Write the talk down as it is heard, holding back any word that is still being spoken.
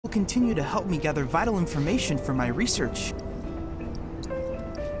continue to help me gather vital information for my research.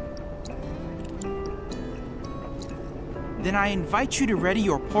 Then I invite you to ready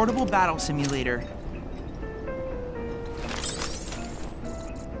your portable battle simulator.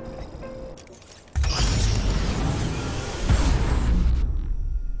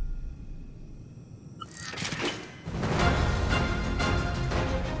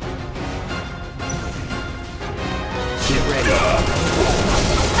 Get ready.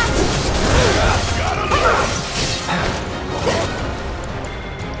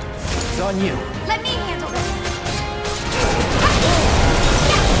 It's on you. Let me handle this.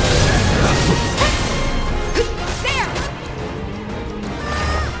 There!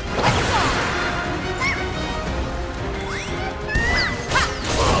 Let's go! Ha!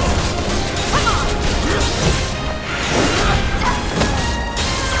 Come on!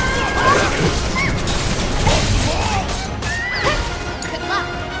 Good luck.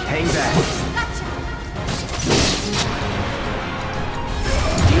 Hang back. Gotcha.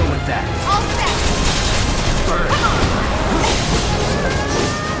 Deal with that. All set. Burn. Come on.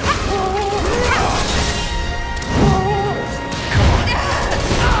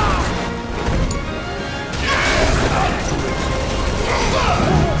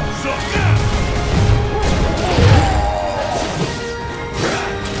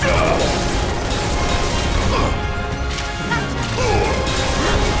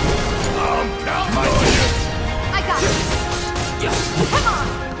 I got it. Come on.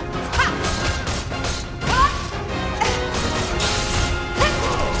 Ha!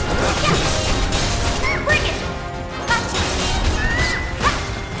 Bring it. Gotcha. Ha!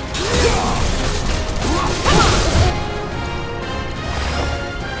 Come on.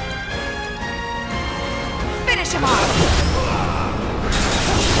 Finish him off.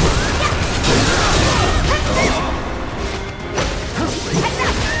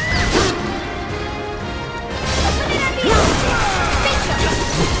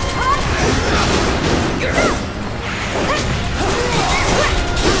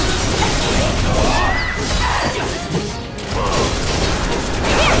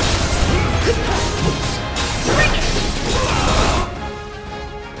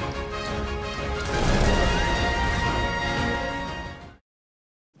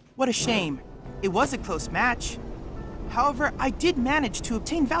 What a shame. It was a close match. However, I did manage to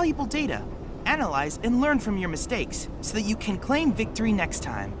obtain valuable data, analyze and learn from your mistakes, so that you can claim victory next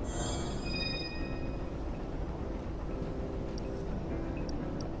time.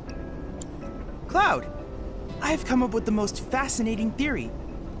 Cloud, I have come up with the most fascinating theory.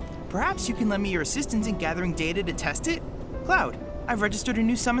 Perhaps you can lend me your assistance in gathering data to test it? Cloud, I've registered a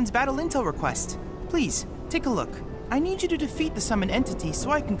new summons battle intel request. Please, take a look. I need you to defeat the summoned entity so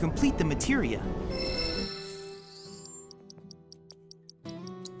I can complete the materia.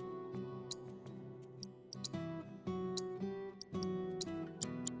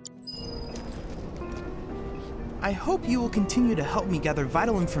 I hope you will continue to help me gather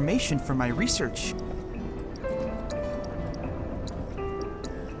vital information for my research.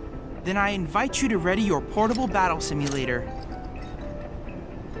 Then I invite you to ready your portable battle simulator.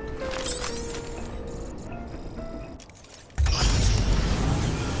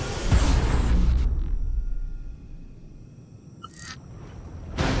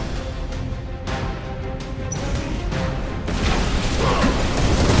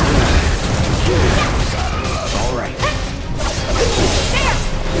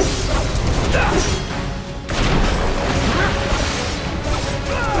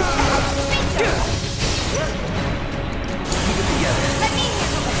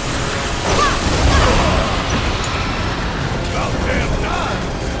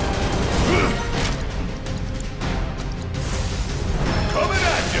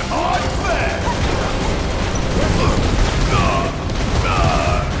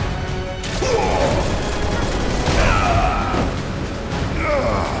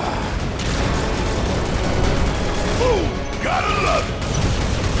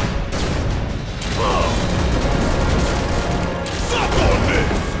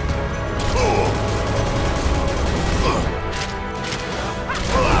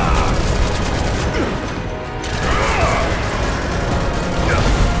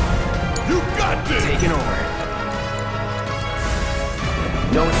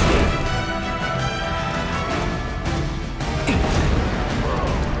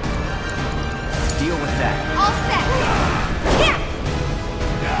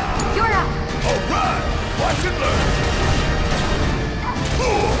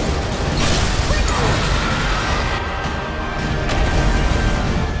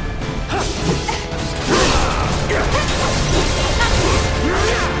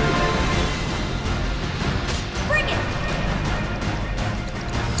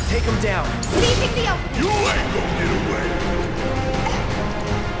 take him down. Seizing the opening! You ain't gonna get away!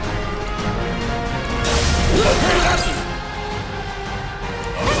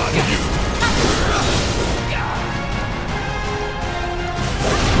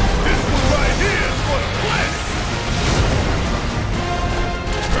 This one right here is for the planet!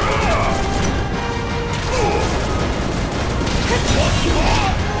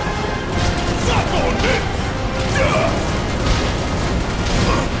 Suck on this!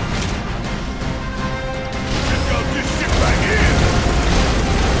 Check out this shit right here!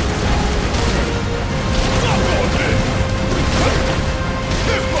 Suck on this!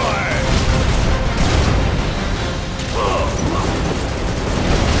 Hit my ass!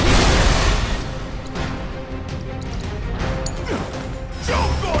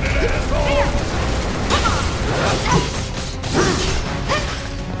 Choke on it, asshole!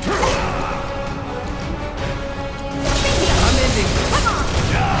 I'm ending this.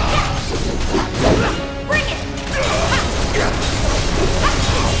 Bring it!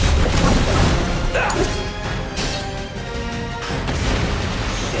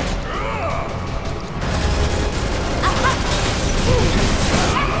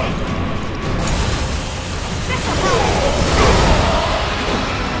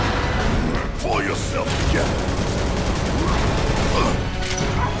 Pull yourself together!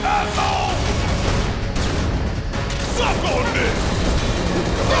 Asshole! Suck on this!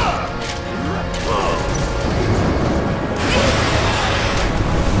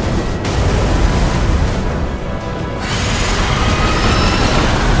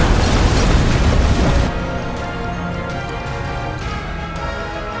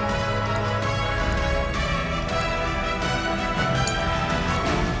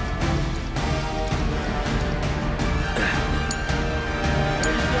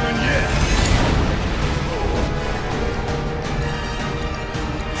 Ain't done yet.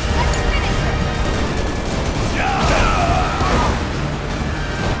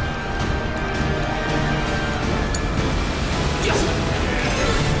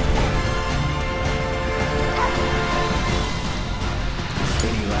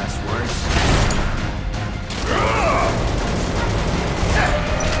 Any last words?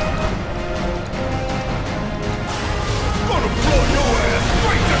 Gonna blow your ass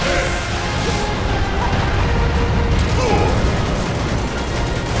straight to hell!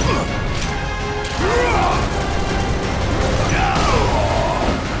 Yeah!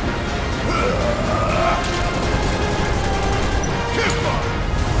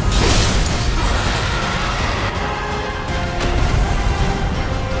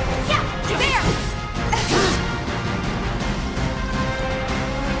 There!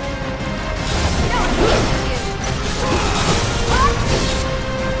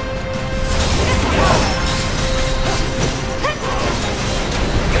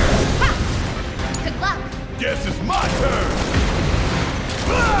 Good luck! Guess it's my turn!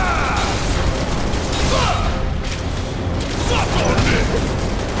 Ah! Ah! Suck on this!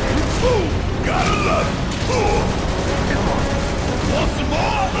 Ooh, gotta love it! Ooh. Come on. Want some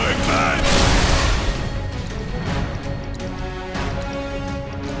more? Big man!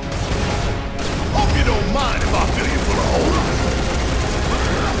 Hope you don't mind if I fill you full of holes.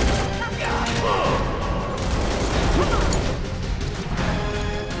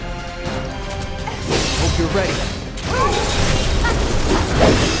 Hope you're ready.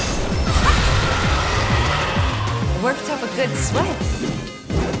 Worked up a good sweat.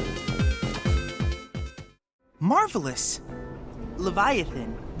 Marvelous!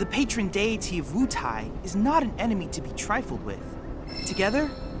 Leviathan, the patron deity of Wutai, is not an enemy to be trifled with. Together,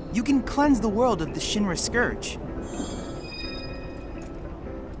 you can cleanse the world of the Shinra Scourge.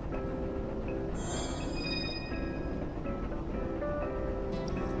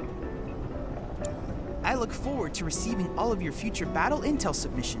 I look forward to receiving all of your future battle intel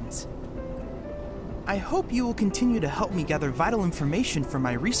submissions. I hope you will continue to help me gather vital information for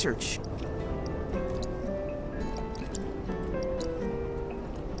my research.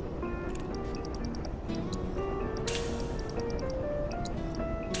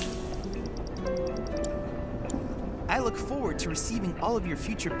 I look forward to receiving all of your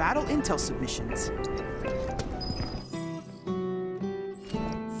future battle intel submissions.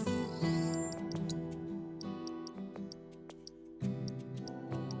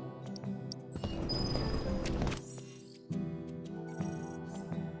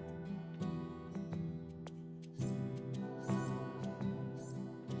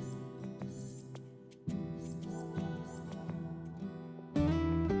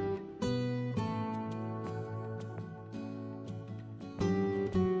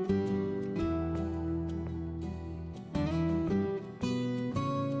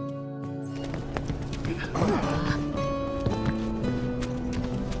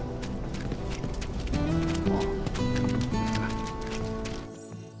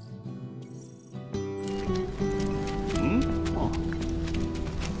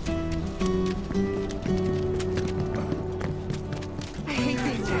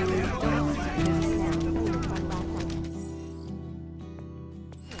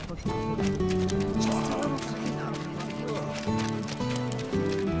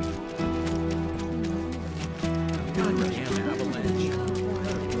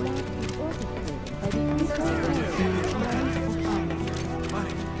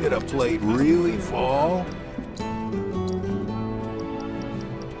 Did a plate really fall?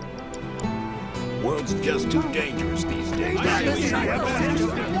 World's just too dangerous these days.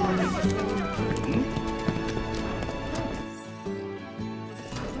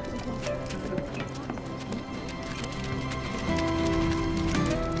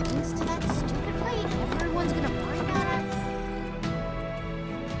 Thanks to that stupid plate, everyone's gonna find out.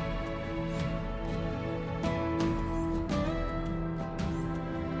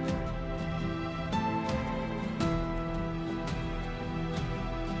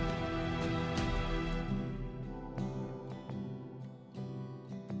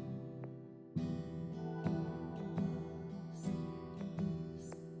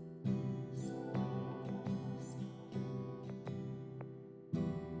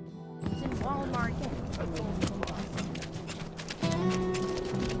 It's in Walmart.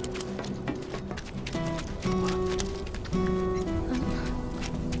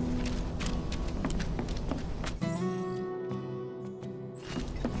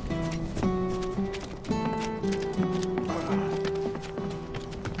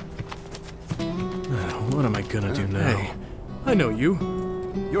 What am I gonna do now? Hey, I know you.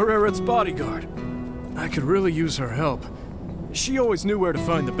 You're Eric's bodyguard. I could really use her help. She always knew where to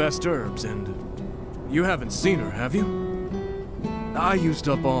find the best herbs, and you haven't seen her, have you? I used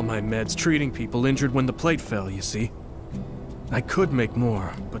up all my meds treating people injured when the plate fell, you see. I could make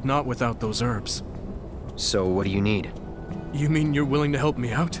more, but not without those herbs. So what do you need? You mean you're willing to help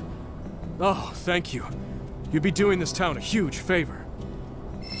me out? Oh, thank you. You'd be doing this town a huge favor.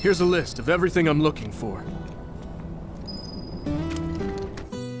 Here's a list of everything I'm looking for.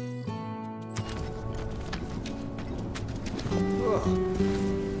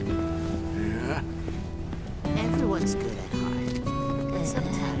 Everyone's good at heart. But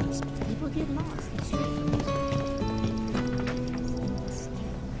sometimes people get lost.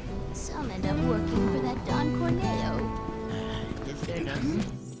 Some end up working for that Don Corneo. Is there nothing?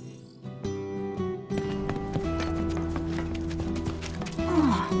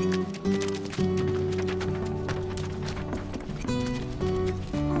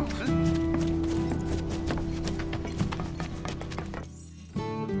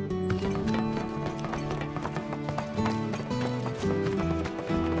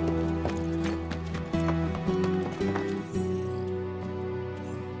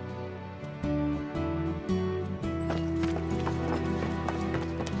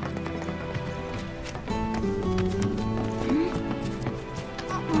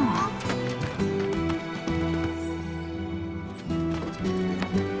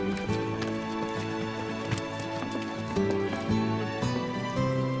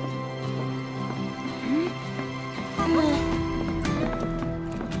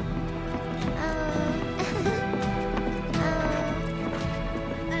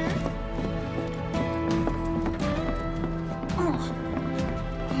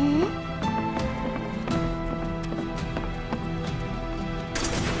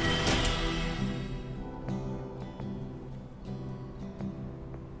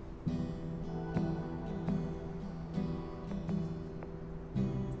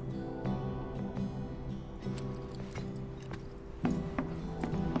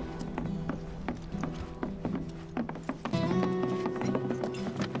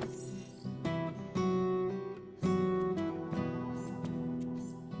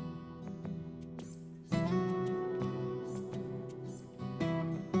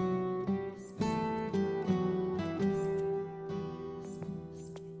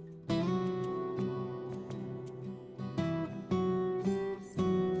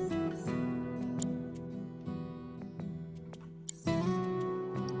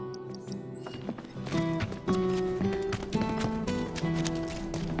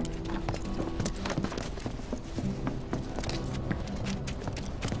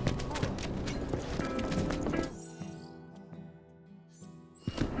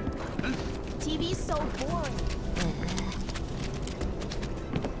 TV's so boring.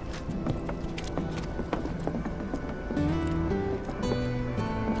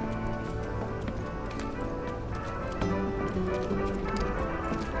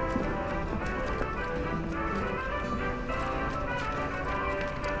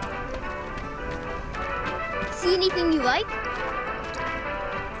 See anything you like?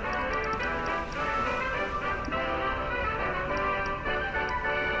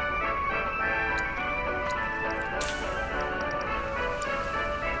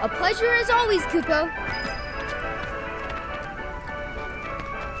 A pleasure as always, Kuko.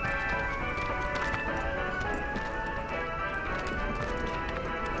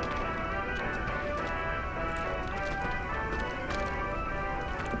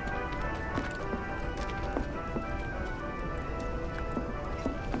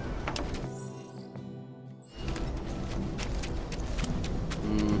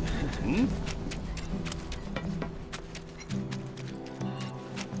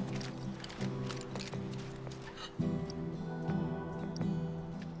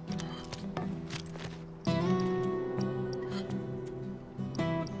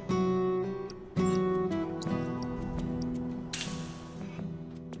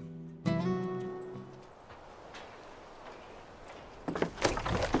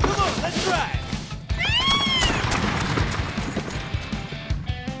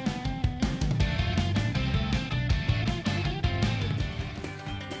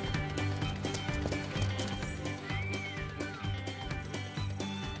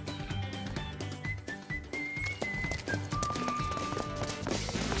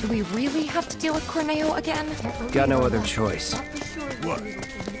 Do we really have to deal with Corneo again? Got no other choice. What?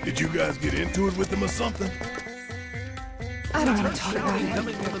 Did you guys get into it with them or something? I don't want to talk about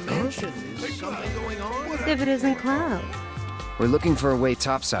it. If it isn't Cloud. We're looking for a way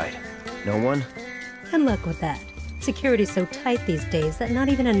topside. No one? And luck with that. Security's so tight these days that not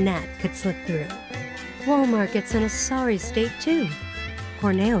even a gnat could slip through. Wall Market's in a sorry state too.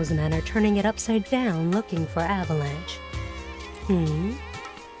 Corneo's men are turning it upside down looking for Avalanche.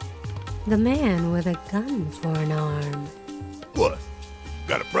 The man with a gun for an arm. What?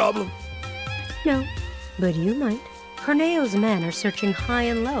 Got a problem? No, but you might. Corneo's men are searching high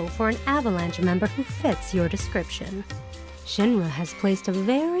and low for an Avalanche member who fits your description. Shinra has placed a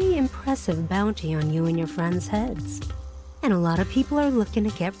very impressive bounty on you and your friends' heads. And a lot of people are looking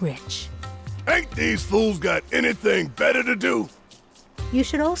to get rich. Ain't these fools got anything better to do? You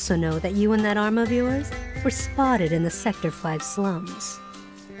should also know that you and that arm of yours were spotted in the Sector 5 slums.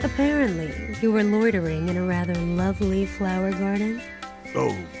 Apparently, you were loitering in a rather lovely flower garden.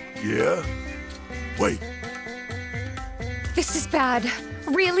 Oh, yeah? Wait, This is bad.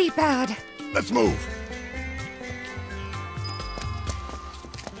 Really bad. let's move.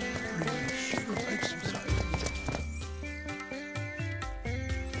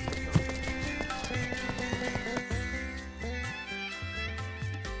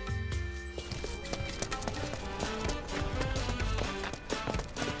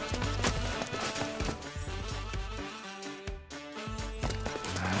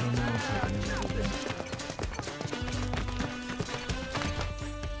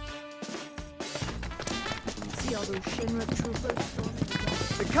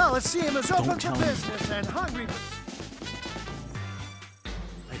 The Coliseum is open for business and hungry.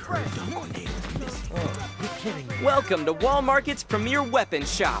 Welcome to Wall Market's premier weapon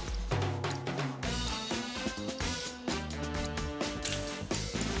shop.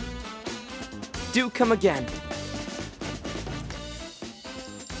 Do come again.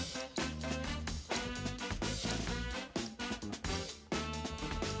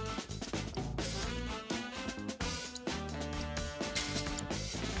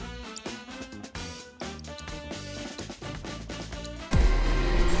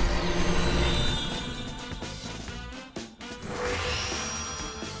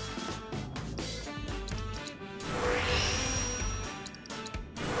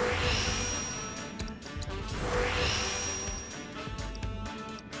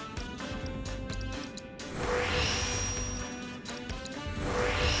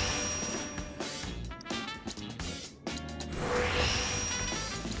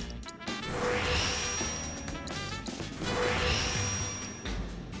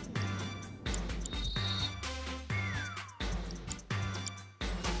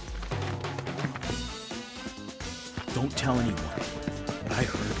 Don't tell anyone. But I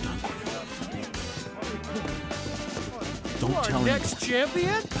heard Duncan. Don't tell Next anyone.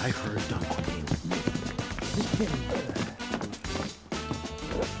 champion? I heard Duncan.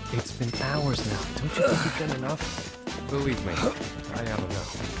 It's been hours now. Don't you think you've done enough? Believe me, I don't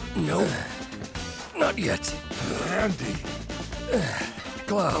know. No, not yet. Andy.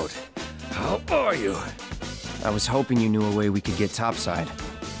 Cloud, how are you? I was hoping you knew a way we could get topside.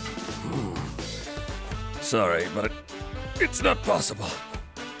 Sorry, but it's not possible.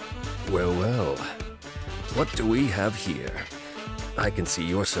 Well, well. What do we have here? I can see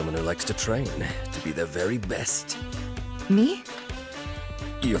you're someone who likes to train, to be the very best. Me?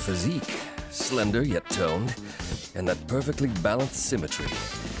 Your physique, slender yet toned, and that perfectly balanced symmetry.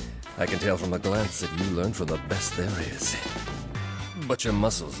 I can tell from a glance that you learned from the best there is. but your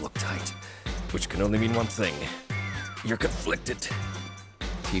muscles look tight, which can only mean one thing. You're conflicted.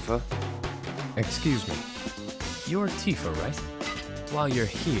 Tifa? Excuse me. You're Tifa, right? While you're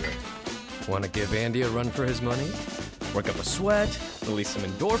here, want to give Andy a run for his money? Work up a sweat, release some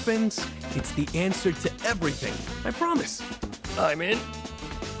endorphins. It's the answer to everything. I promise. I'm in,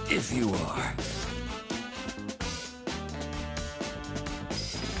 if you are.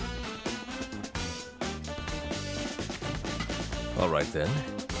 All right then.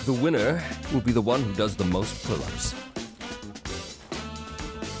 The winner will be the one who does the most pull-ups.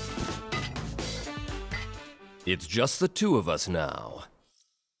 It's just the two of us now.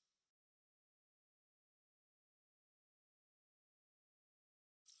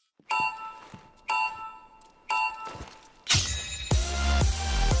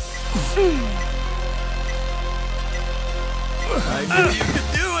 I knew you could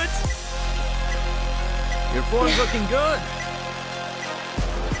do it! Your form's looking good.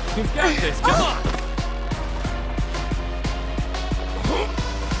 You've got this, come on!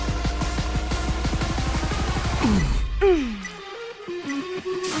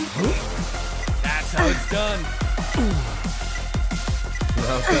 That's how it's done.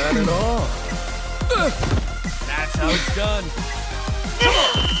 Not bad at all. That's how it's done. Come on,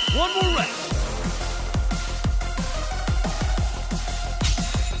 one more rep.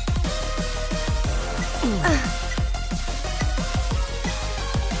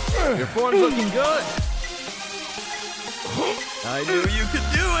 Your form's looking good. I knew you could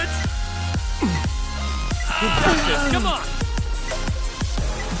do it! You've got this, come on!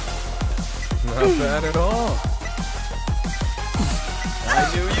 Not bad at all. I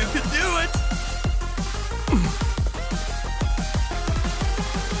knew you could do it!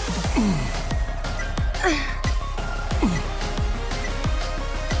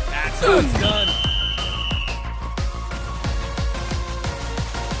 That's how it's done.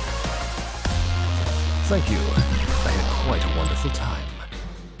 Thank you. I had quite a wonderful time.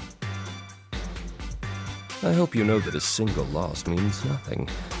 I hope you know that a single loss means nothing.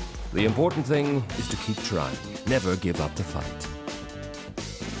 The important thing is to keep trying. Never give up the fight.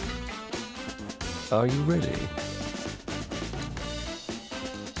 Are you ready?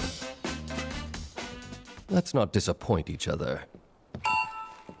 Let's not disappoint each other.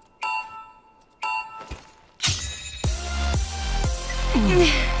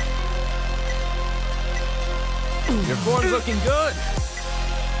 Your form's looking good.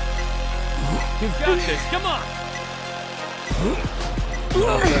 You've got this, come on!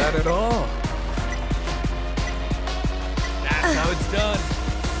 Not bad at all. That's how it's done.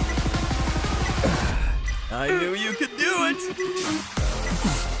 I knew you could do it!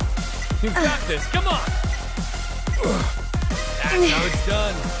 You've got this, come on! That's how it's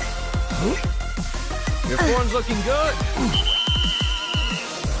done. Your form's looking good.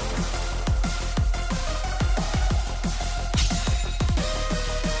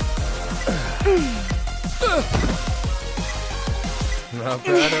 Not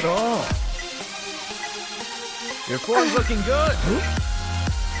bad at all. Your form's looking good.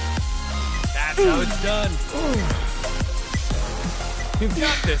 That's how it's done. You've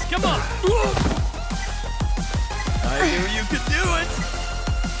got this, come on! I knew you could do it!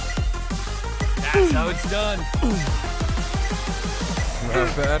 That's how it's done.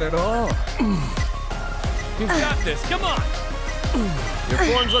 Not bad at all. You've got this, come on! Your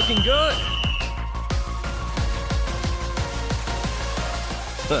form's looking good.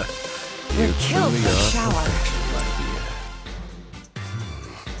 You're killed for the shower.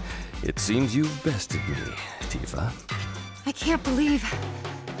 It seems you've bested me, Tifa. I can't believe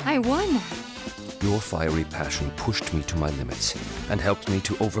I won. Your fiery passion pushed me to my limits and helped me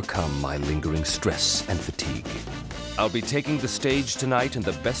to overcome my lingering stress and fatigue. I'll be taking the stage tonight in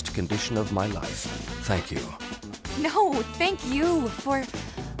the best condition of my life. Thank you. No, thank you for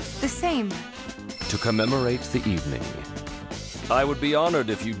the same. To commemorate the evening, I would be honored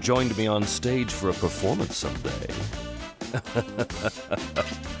if you joined me on stage for a performance someday.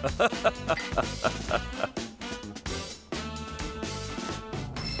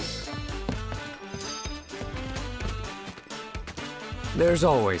 There's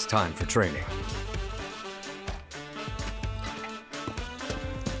always time for training.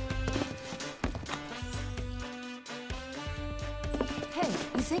 Hey,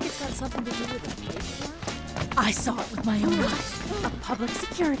 you think it's got something to do with the place? I saw it with my own eyes. A public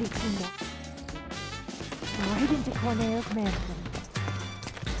security cleanup. Right into Corneo's mansion.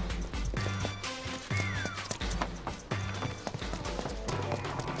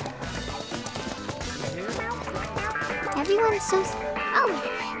 Everyone's so... Oh,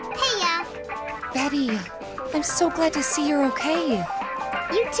 hey, Betty, I'm so glad to see you're okay.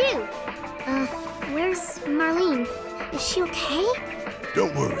 You too. Where's Marlene? Is she okay?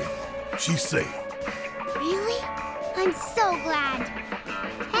 Don't worry. She's safe. Really? I'm so glad.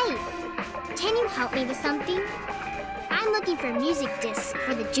 Hey, can you help me with something? I'm looking for music discs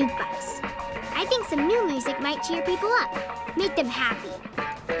for the jukebox. I think some new music might cheer people up, make them happy.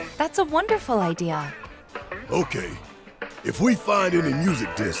 That's a wonderful idea. Okay. If we find any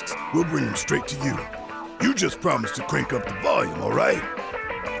music discs, we'll bring them straight to you. You just promise to crank up the volume, all right?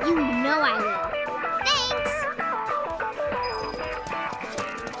 You know I will. Thanks!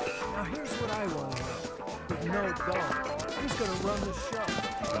 Now here's what I want to know. With no dog, who's gonna run the show?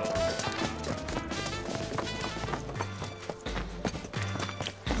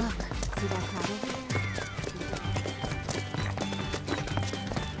 Look, see that crowd over there?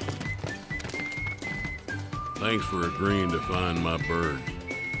 Thanks for agreeing to find my bird.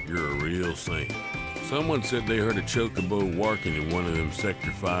 You're a real saint. Someone said they heard a chocobo walking in one of them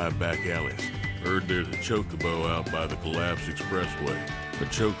Sector 5 back alleys. Heard there's a chocobo out by the collapsed expressway. A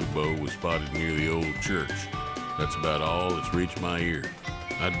chocobo was spotted near the old church. That's about all that's reached my ear.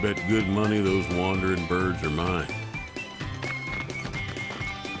 I'd bet good money those wandering birds are mine.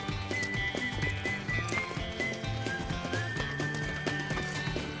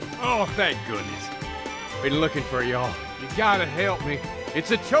 Oh, thank goodness. Been looking for y'all. You gotta help me. It's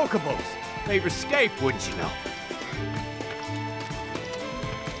the chocobos. They've escaped, wouldn't you know?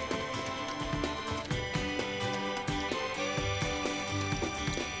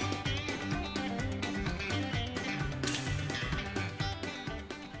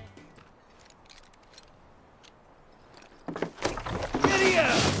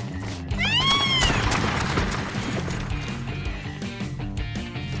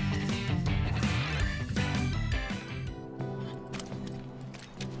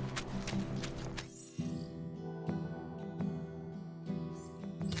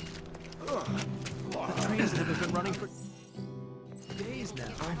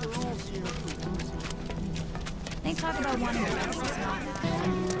 They talk about wanting to rest us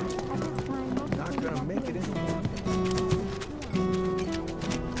Not gonna make it in.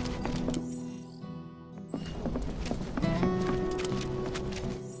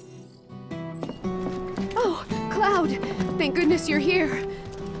 Oh, Cloud! Thank goodness you're here.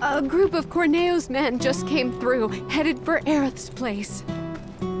 A group of Corneo's men just came through, headed for Aerith's place.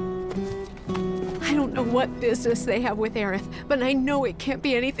 I don't know what business they have with Aerith, but I know it can't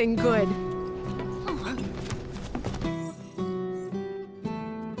be anything good.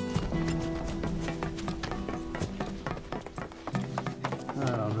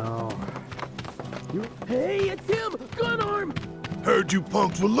 Hey, it's him! Gun arm! Heard you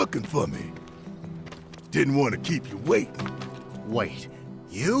punks were looking for me. Didn't want to keep you waiting. Wait,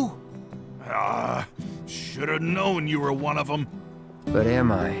 you? Should've known you were one of them. But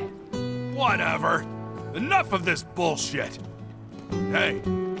am I? Whatever. Enough of this bullshit. Hey,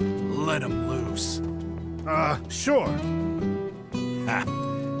 let him loose. Sure. Ha.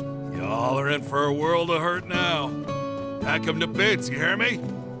 Y'all are in for a world of hurt now. Pack 'em to bits, you hear me?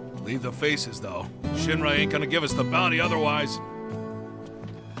 Leave the faces, though. Shinra ain't gonna give us the bounty otherwise.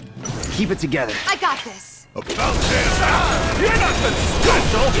 Keep it together. I got this. About damn You're nothing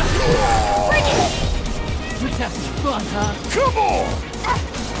special! Let's have some fun, huh? Come on!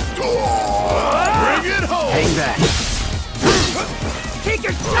 Bring it home! Hang back. Take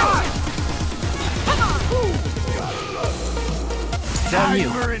a shot! Come on! It's on you.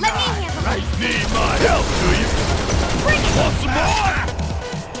 Let me handle it. Need my help, do you? Bring it! Want some more?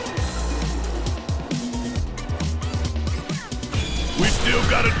 We still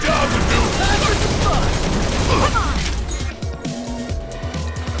got a job to do. Come on!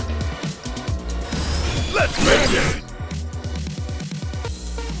 Let's make it.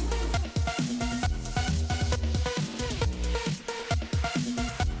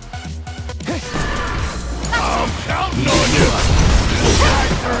 I'm counting on you.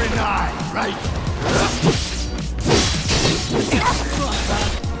 Eyes are an eye, right?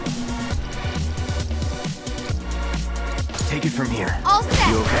 Take it from here. All set.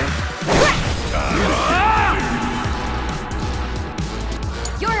 You okay?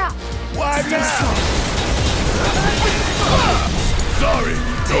 You're up. Why now? Sorry.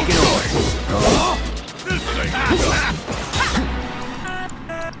 Take it over. This thing.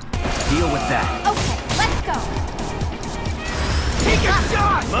 Deal with that. Okay, let's go. Take a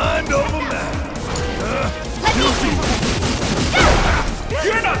shot. Mind over matter. Let me handle it.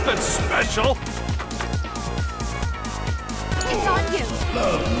 You're nothing special. It's on you.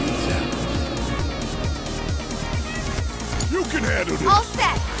 Love me, you can handle this. All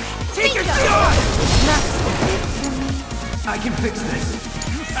set. Take your shot! That's big for me. I can fix this.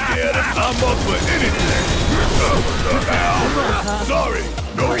 Get him! I'm up for anything! Sorry!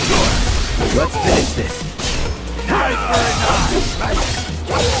 No choice! Let's finish this. Time for enough!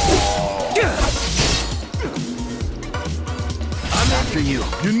 I'm after you.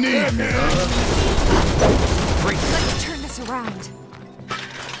 You need me, huh? Let's turn this around.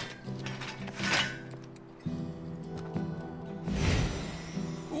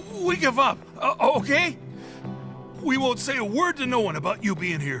 We give up, okay? We won't say a word to no one about you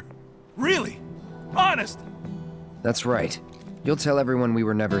being here. Really? Honest? That's right. You'll tell everyone we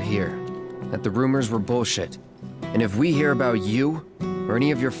were never here. That the rumors were bullshit. And if we hear about you, or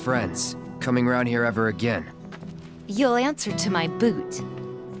any of your friends, coming around here ever again... You'll answer to my boot.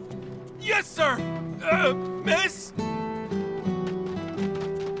 Yes, sir! Miss?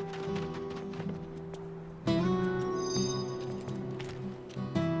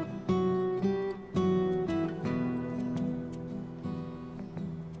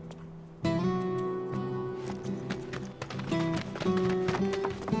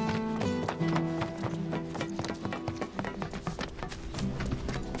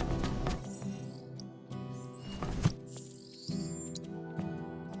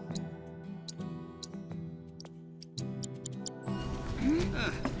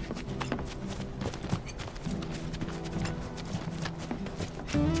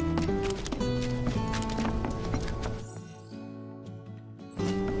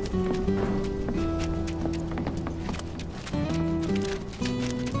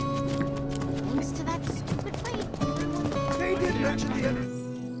 Thanks to that stupid plate. They didn't mention the other.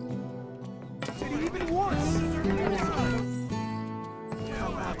 Even once.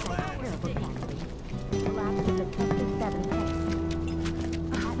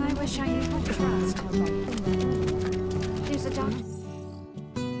 I wish I knew what trust. There's a doctor.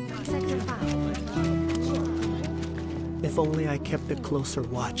 Sector 5. If only I kept a closer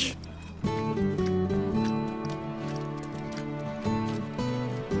watch.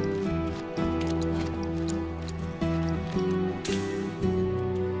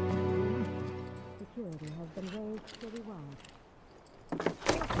 Security has been raised pretty well.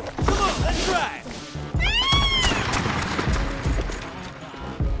 Come on, let's try.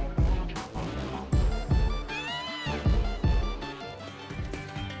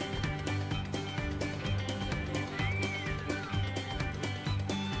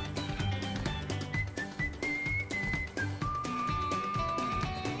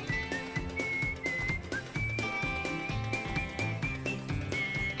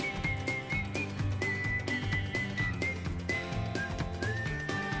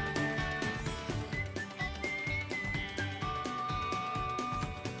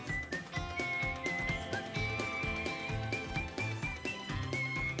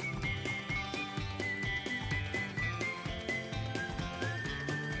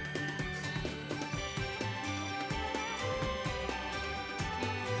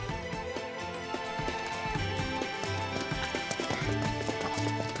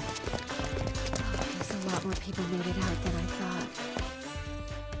 More people made it out than I thought.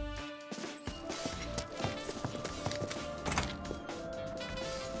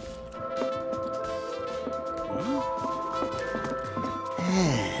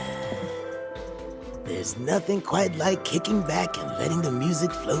 There's nothing quite like kicking back and letting the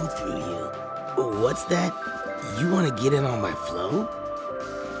music flow through you. What's that? You want to get in on my flow?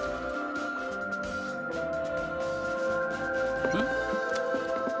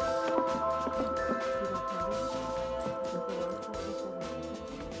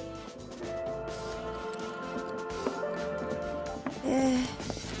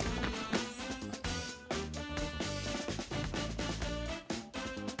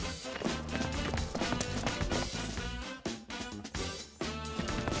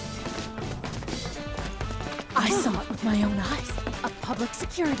 I saw it with my own eyes. A public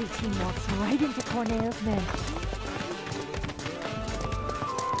security team walks right into Corneo's men.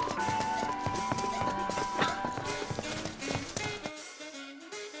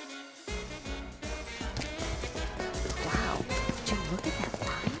 Wow, would you look at that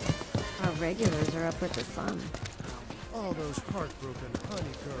line? Our regulars are up with the sun. All those heartbroken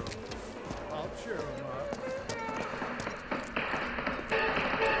honey girls. I'll cheer them up.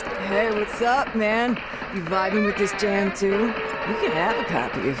 Hey, what's up, man? You vibing with this jam too? You can have a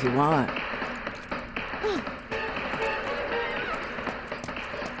copy if you want.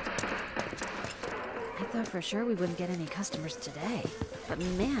 I thought for sure we wouldn't get any customers today. But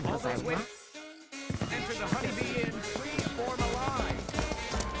man, was I wrong. Enter the honeybee in. Please form a line.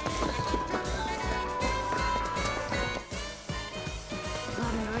 A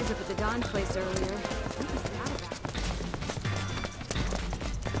lot of noise up at the Don's place earlier. What was that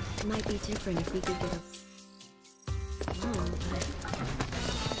about? Might be different if we could get a loan, but...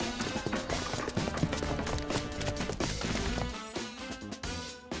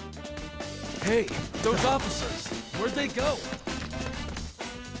 Hey, those officers, where'd they go?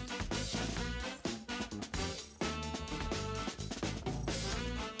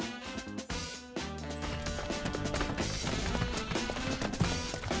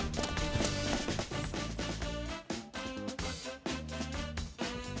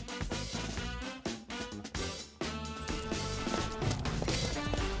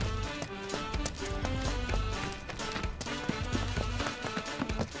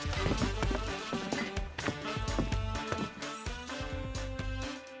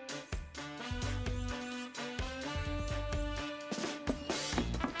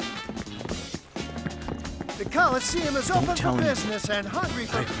 The Coliseum is open for business and hungry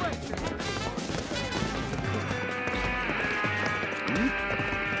for friendship.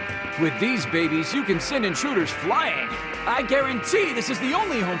 With these babies, you can send intruders flying. I guarantee this is the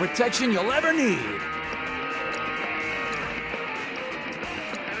only home protection you'll ever need.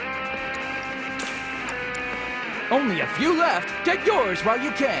 Only a few left. Get yours while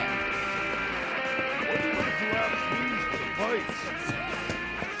you can.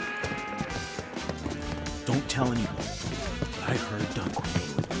 Don't tell anyone. I heard Duncan.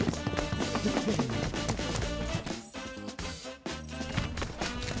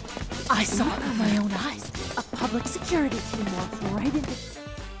 I saw it with my own eyes. A public security team walked right into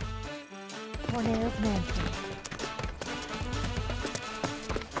Corneo's mansion.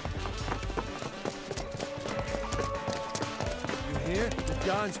 You hear? The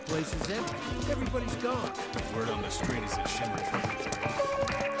Don's place is empty. Everybody's gone. Word on the street is that Shinra.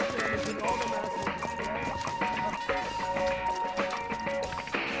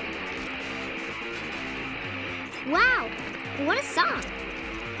 Wow, what a song.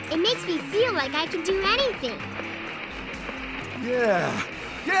 It makes me feel like I can do anything. Yeah!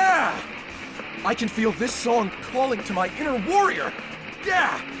 I can feel this song calling to my inner warrior.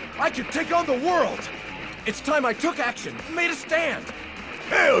 Yeah! I can take on the world. It's time I took action, made a stand.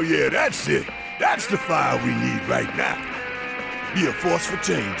 Hell yeah, that's it. That's the fire we need right now. Be a force for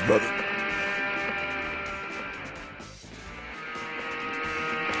change, brother.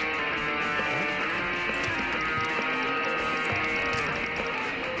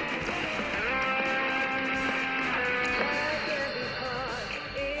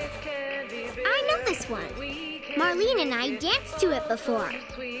 One. Marlene and I danced to it before.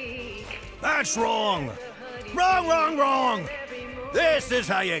 That's wrong. Wrong. This is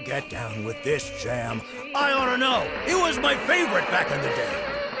how you get down with this jam. I ought to know. It was my favorite back in the day.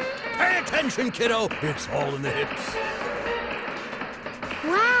 Pay attention, kiddo. It's all in the hips.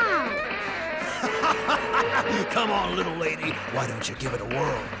 Wow. Come on, little lady. Why don't you give it a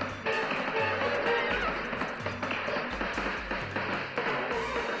whirl?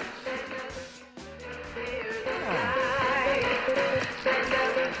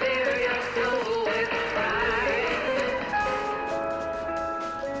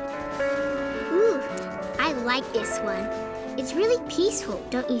 I like this one. It's really peaceful,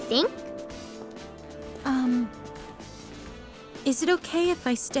 don't you think? Is it okay if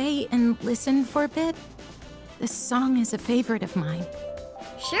I stay and listen for a bit? This song is a favorite of mine.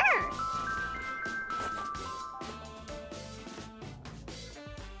 Sure.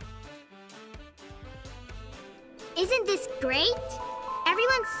 Isn't this great?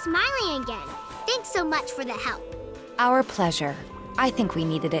 Everyone's smiling again. Thanks so much for the help. Our pleasure. I think we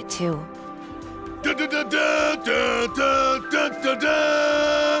needed it too. Da da da da da da da da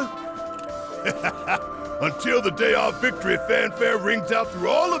da. Until the day our victory fanfare rings out through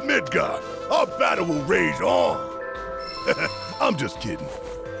all of Midgard, our battle will rage on. I'm just kidding.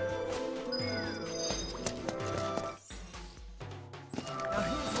 Now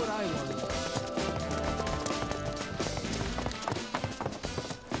here's what I want to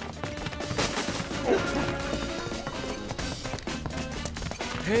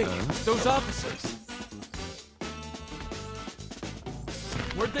Hey, those officers.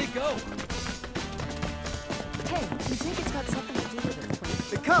 Where'd they go? Hey, you think it's got something to do with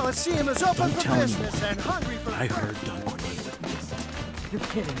it? The Coliseum is open Don't for tell business anyone. and hungry for I heard Duncan. You're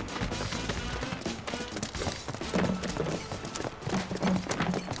kidding me.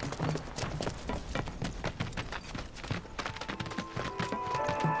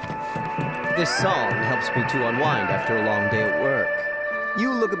 This song helps me to unwind after a long day at work.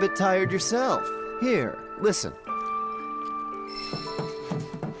 You look a bit tired yourself. Here, listen.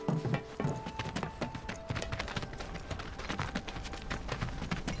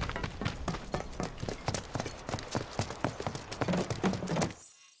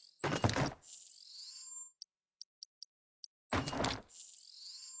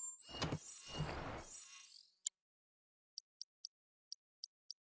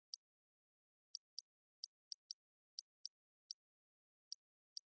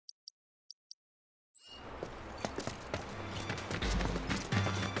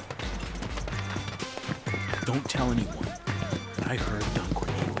 Don't tell anyone. But I heard Don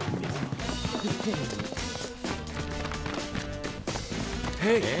Corneo.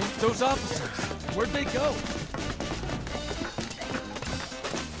 Hey, those officers, where'd they go?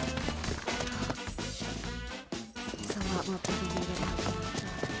 It's a lot more people needed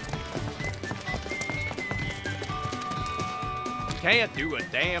out. Can't do a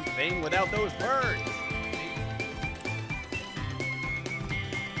damn thing without those birds.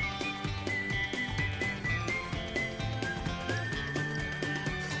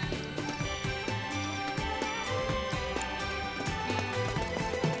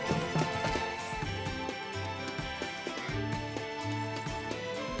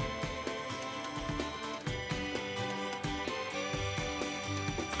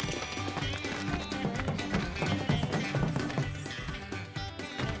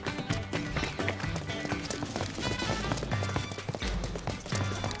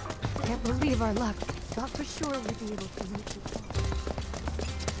 Can't believe our luck. Thought for sure we'd be able to meet you.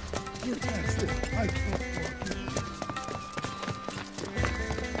 You can't sleep. I can't walk.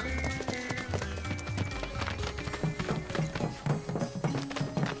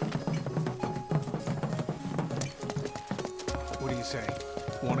 What do you say?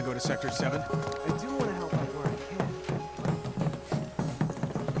 Want to go to Sector 7? I do want to help out where I can.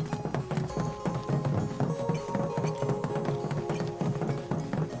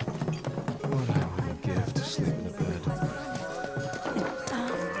 What I wouldn't give to sleep in a bed.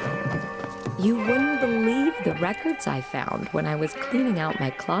 You wouldn't believe the records I found when I was cleaning out my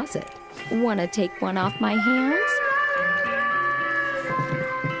closet. Wanna take one off my hands?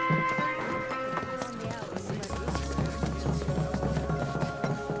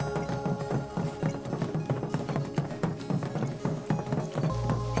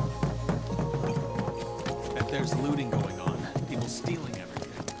 Bet there's looting going on. People stealing